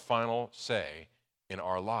have the final say in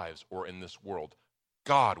our lives or in this world.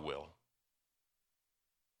 God will.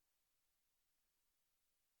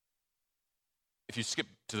 If you skip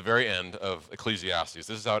to the very end of Ecclesiastes, this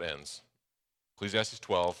is how it ends. Ecclesiastes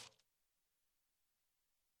 12,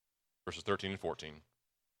 verses 13 and 14.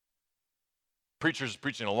 Preacher's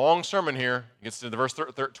preaching a long sermon here. He gets to the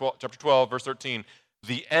chapter 12, verse 13.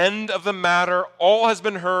 The end of the matter, all has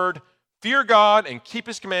been heard. Fear God and keep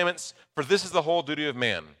his commandments, for this is the whole duty of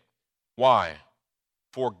man. Why?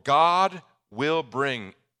 For God will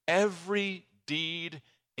bring every deed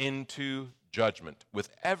into judgment with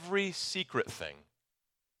every secret thing,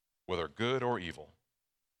 whether good or evil.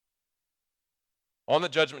 On the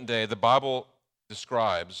judgment day, the Bible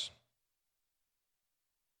describes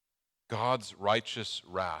God's righteous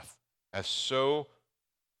wrath as so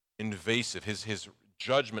invasive, his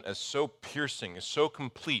judgment as so piercing, as so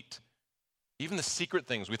complete. Even the secret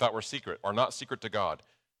things we thought were secret are not secret to God.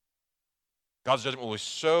 God's judgment will be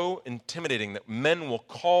so intimidating that men will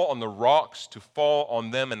call on the rocks to fall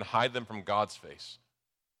on them and hide them from God's face.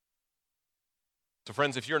 So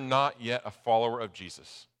friends, if you're not yet a follower of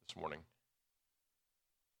Jesus this morning,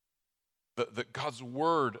 God's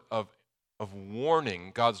word of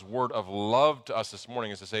warning, God's word of love to us this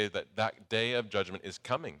morning is to say that that day of judgment is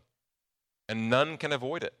coming, and none can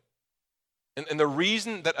avoid it. And the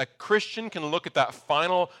reason that a Christian can look at that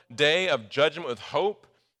final day of judgment with hope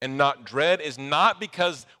and not dread is not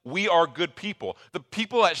because we are good people. The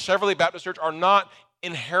people at Chevrolet Baptist Church are not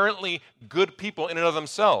inherently good people in and of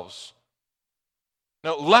themselves.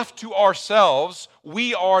 Now, left to ourselves,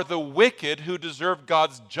 we are the wicked who deserve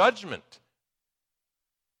God's judgment.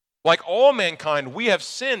 Like all mankind, we have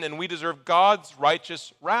sinned and we deserve God's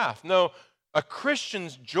righteous wrath. No, a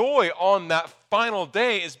Christian's joy on that final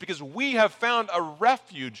day is because we have found a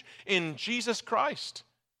refuge in Jesus Christ.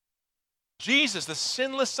 Jesus, the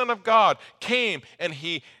sinless Son of God, came and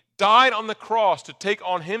he died on the cross to take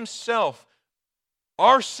on himself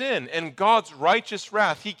our sin and God's righteous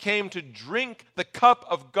wrath. He came to drink the cup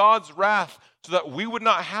of God's wrath so that we would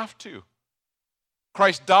not have to.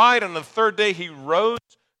 Christ died, and on the third day he rose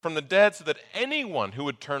from the dead so that anyone who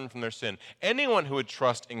would turn from their sin, anyone who would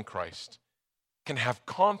trust in Christ, can have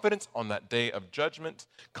confidence on that day of judgment,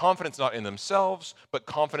 confidence not in themselves, but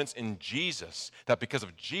confidence in Jesus, that because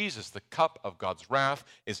of Jesus, the cup of God's wrath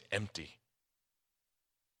is empty.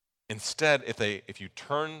 Instead, if you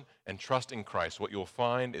turn and trust in Christ, what you'll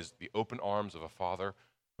find is the open arms of a Father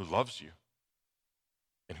who loves you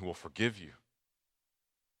and who will forgive you.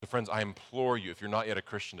 So friends, I implore you, if you're not yet a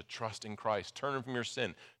Christian, to trust in Christ. Turn from your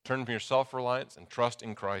sin, turn from your self-reliance, and trust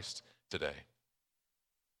in Christ today.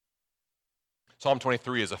 Psalm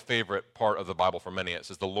 23 is a favorite part of the Bible for many. It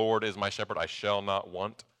says, "The Lord is my shepherd, I shall not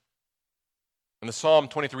want." And the Psalm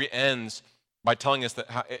 23 ends by telling us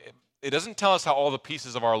that it doesn't tell us how all the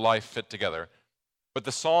pieces of our life fit together, but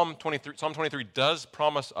the Psalm 23 does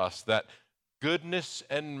promise us that goodness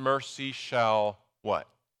and mercy shall what?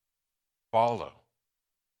 Follow.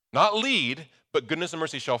 Not lead, but goodness and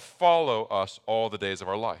mercy shall follow us all the days of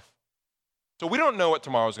our life. So we don't know what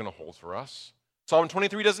tomorrow is going to hold for us. Psalm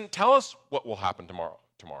 23 doesn't tell us what will happen tomorrow.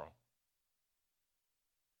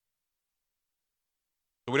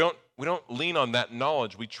 So we don't lean on that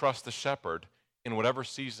knowledge. We trust the shepherd in whatever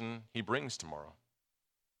season he brings tomorrow.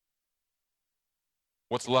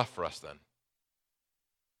 What's left for us then?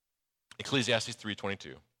 Ecclesiastes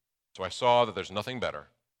 3:22. So I saw that there's nothing better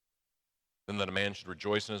than that a man should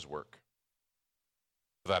rejoice in his work.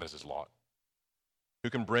 For that is his lot. Who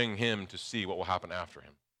can bring him to see what will happen after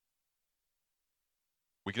him?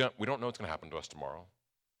 We don't know what's going to happen to us tomorrow.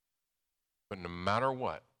 But no matter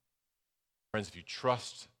what, friends, if you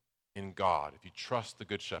trust in God, if you trust the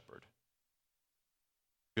Good Shepherd,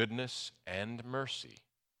 goodness and mercy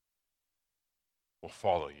will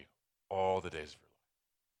follow you all the days of your life.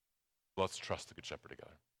 Let's trust the Good Shepherd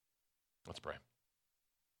together. Let's pray.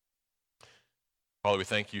 Father, we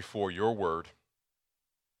thank you for your word.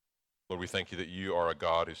 Lord, we thank you that you are a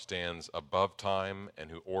God who stands above time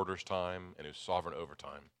and who orders time and who's sovereign over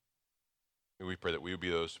time. And we pray that we would be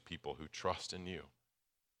those people who trust in you,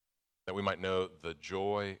 that we might know the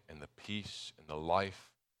joy and the peace and the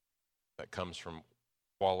life that comes from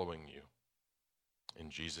following you.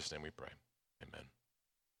 In Jesus' name we pray. Amen.